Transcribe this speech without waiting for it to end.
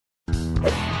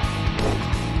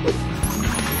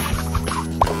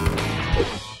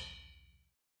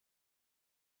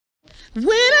When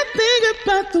I think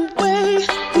about the way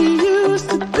we used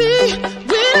to be,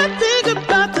 when I think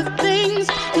about the things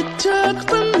you took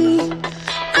from me,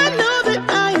 I know that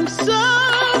I am so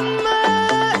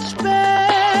much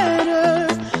better,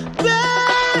 better.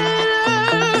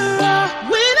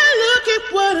 When I look at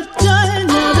what I've done,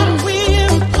 now that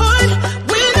we're apart,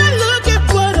 when I look at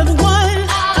what I've won,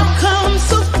 I've come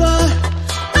so far.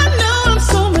 I know I'm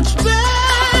so much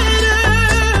better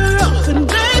off, and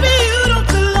baby, you don't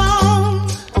belong.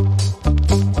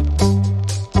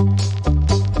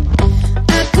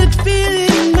 I could feel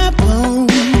it in my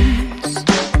bones.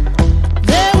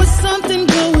 There was something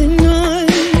going on,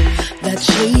 that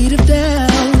shade of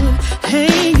doubt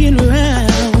hanging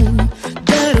around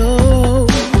that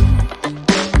old.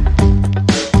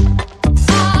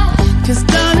 'Cause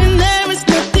darling, there is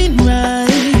nothing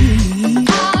right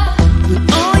when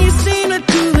all you seem to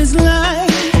do is lie.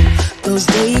 Those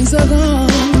days are gone.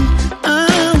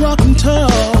 I'm walking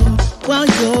tall while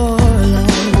you're alone.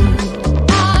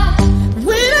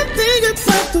 When I think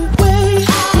about the way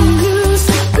we used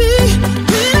to be,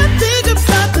 when I think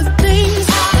about the things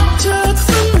you took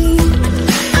from me,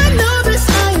 I know that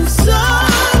I am so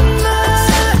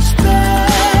much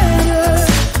better,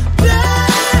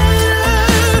 better.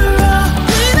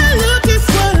 When I look at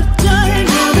what I've done,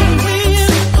 now that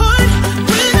we're apart,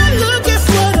 when I look at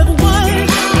what I've won,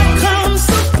 I've come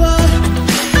so far.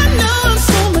 I know I'm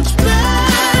so much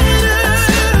better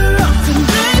off, and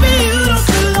baby, you don't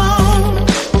belong.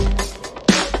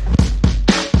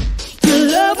 Your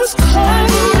love was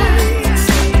cold,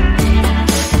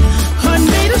 heart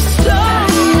made of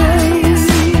stone,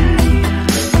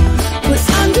 but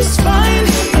I'm just fine.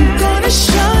 I'm gonna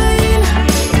shine.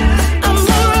 I'm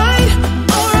alright,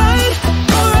 alright,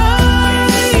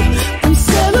 alright. I'm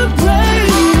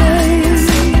celebrating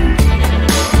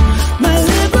my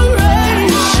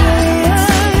liberation.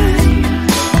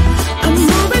 I'm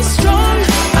moving strong,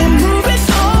 I'm moving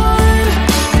on.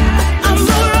 I'm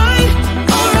alright,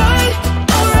 alright,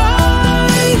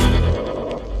 alright.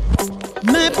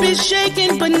 Might be shaken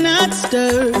but not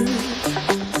stirred.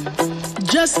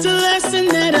 Just a lesson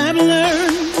that I've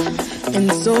learned. And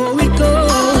so it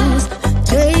goes.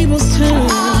 Tables turn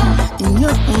in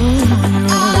your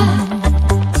honor.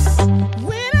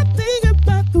 When I think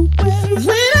about the way,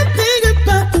 when I think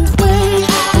about the way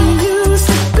we used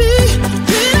to be,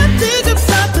 when I think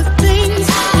about the things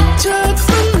you took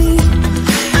from me,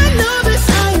 I know that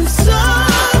I am so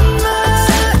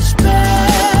much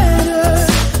better,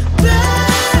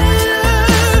 better.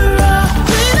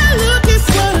 When I look at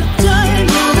what I've done,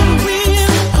 now that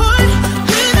we're apart,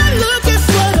 when I look at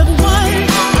what I've won,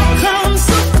 I've come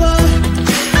so far.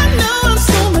 I know I'm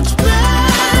so much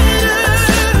better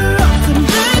off, and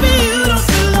baby, you don't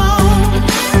belong.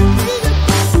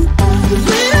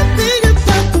 When I think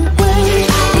about the way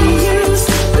we used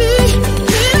to be,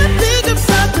 when I think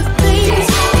about the things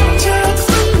you took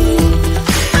from me,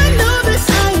 I know that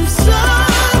I am so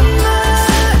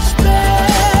much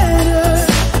better,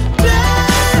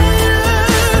 better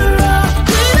off.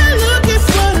 When I look at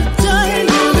what I've done,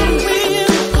 now that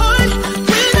we're apart,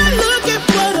 when I look at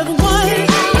what I've won,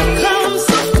 I've come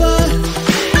so far.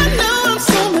 I know I'm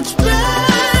so much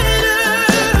better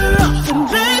off, and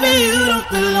baby, you don't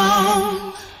belong.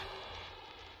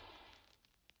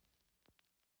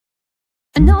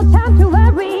 No time to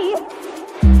worry.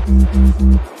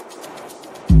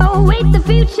 Oh, wait, the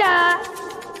future.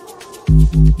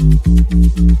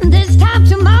 This time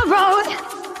tomorrow.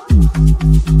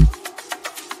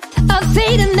 A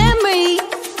fading memory.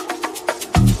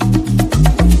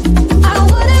 I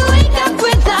wanna wake up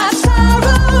without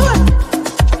sorrow.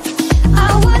 I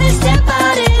wanna step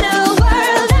out in a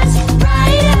world that's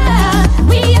brighter.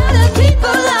 We are the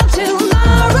people of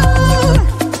tomorrow.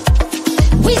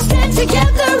 We stand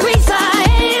together, raise our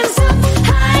hands up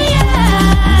higher,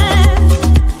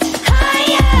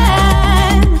 higher,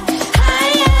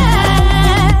 higher.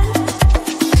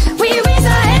 We raise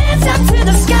our hands up to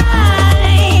the sky,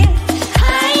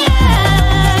 higher,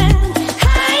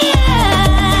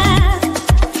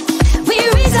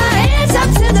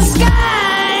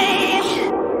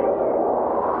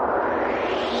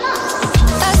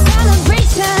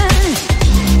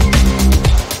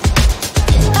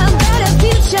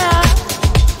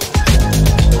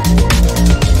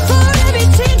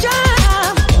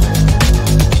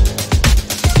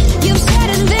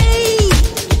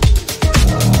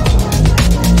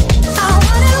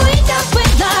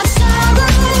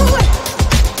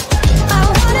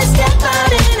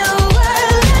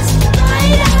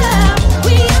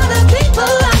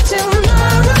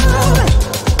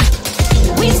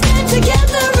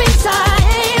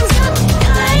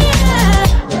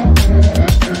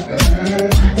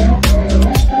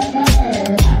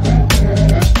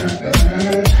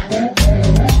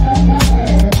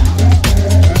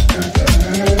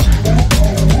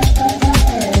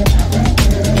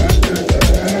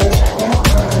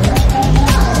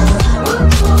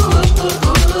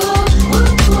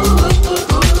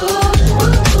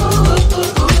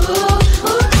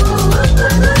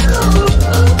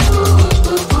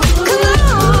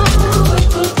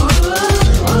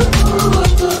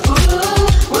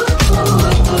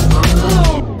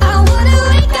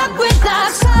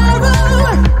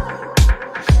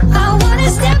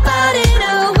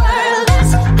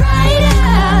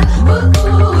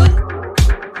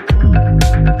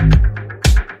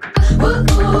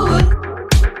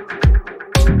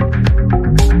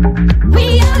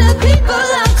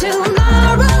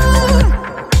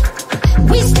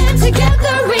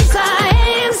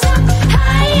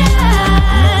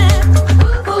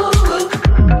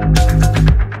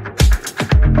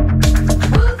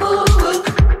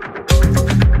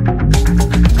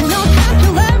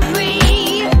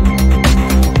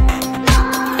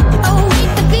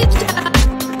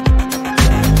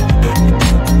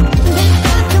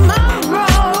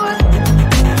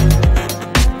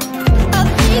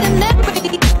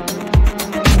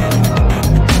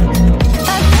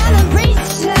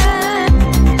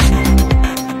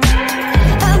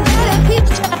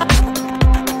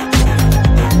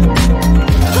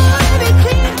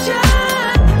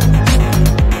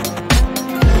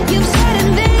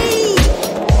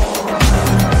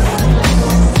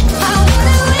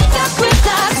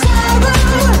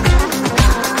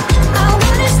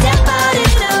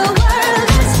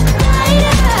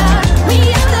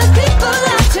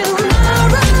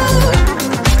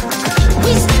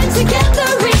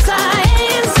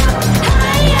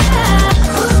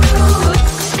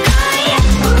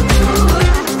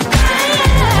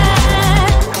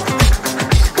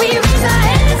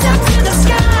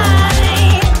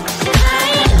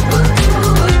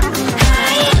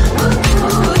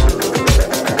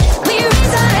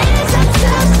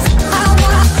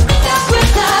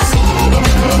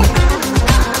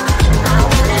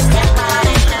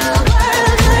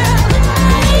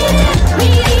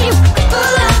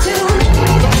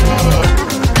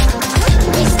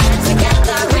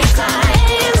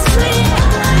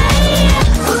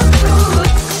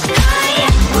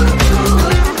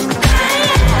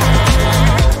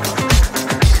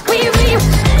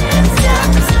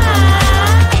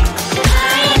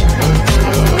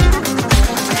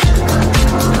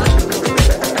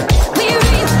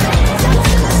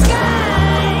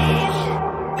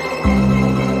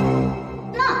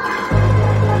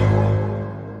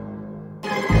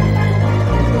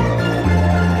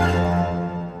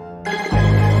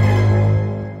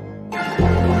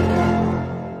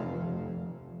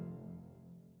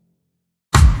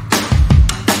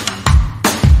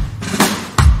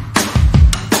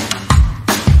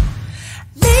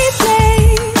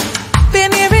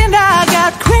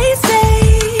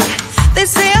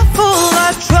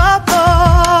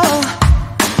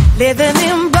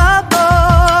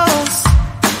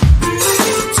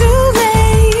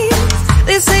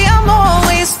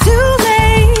 it's too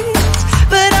late,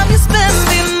 but I'm just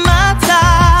spending my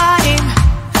time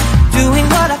doing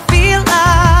what I feel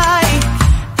like.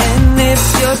 And if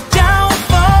you're down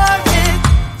for it,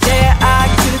 yeah, I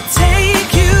could take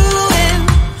you in.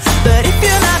 But if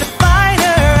you're not a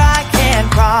fighter, I can't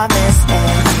promise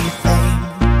anything.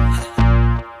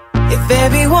 If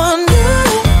everyone knew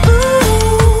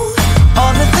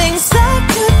all the things I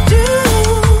could do,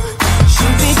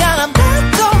 shoot me down, I'm back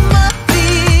on my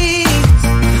feet.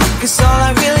 'Cause all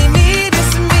I really need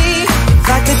is me. If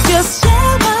I could just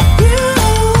share my view,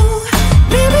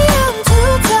 maybe I'm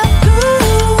too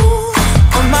taboo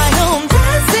on my own,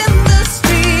 dance in the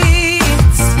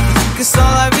streets. 'Cause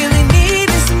all I really need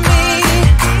is me.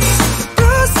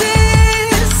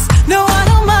 Bruises, no, I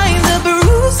don't mind the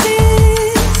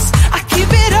bruises. I keep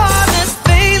it honest,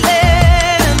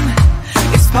 failing.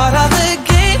 It's part of the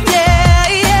game, yeah,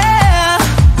 yeah.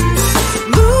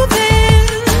 Moving,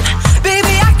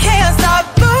 baby, I can't stop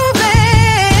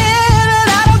moving. And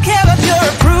I don't care about your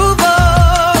approval.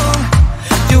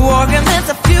 Your arguments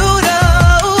are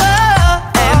futile.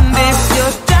 And if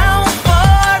you're down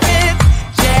for it,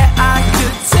 yeah, I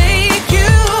could take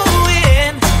you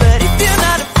in. But if you're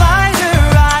not a fighter,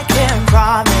 I can't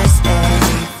promise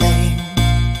anything.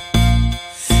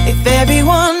 If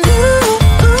everyone knew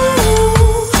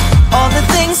all the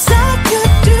things I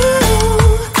could do,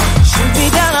 shoot me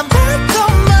down, I'm back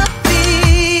on my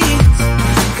feet.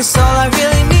 'Cause all I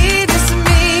really need is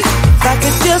me. If I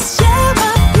could just share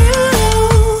my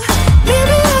view,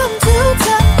 maybe I'm too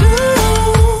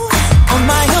taboo on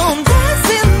my own, dance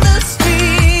in the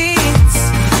streets.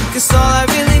 'Cause all I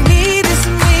really need is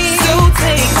me. So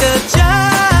take the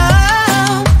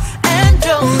jump and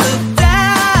don't look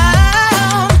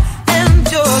down, and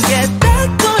you'll get back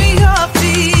on your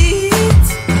feet.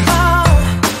 Oh,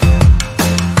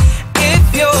 if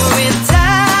you're in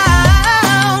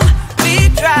town, we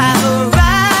drive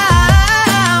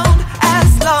around as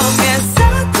long as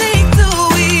I take the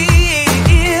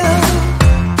wheel.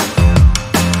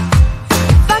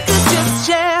 If I could just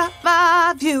share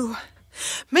my view,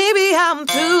 maybe I'm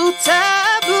too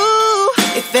taboo.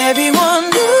 If everyone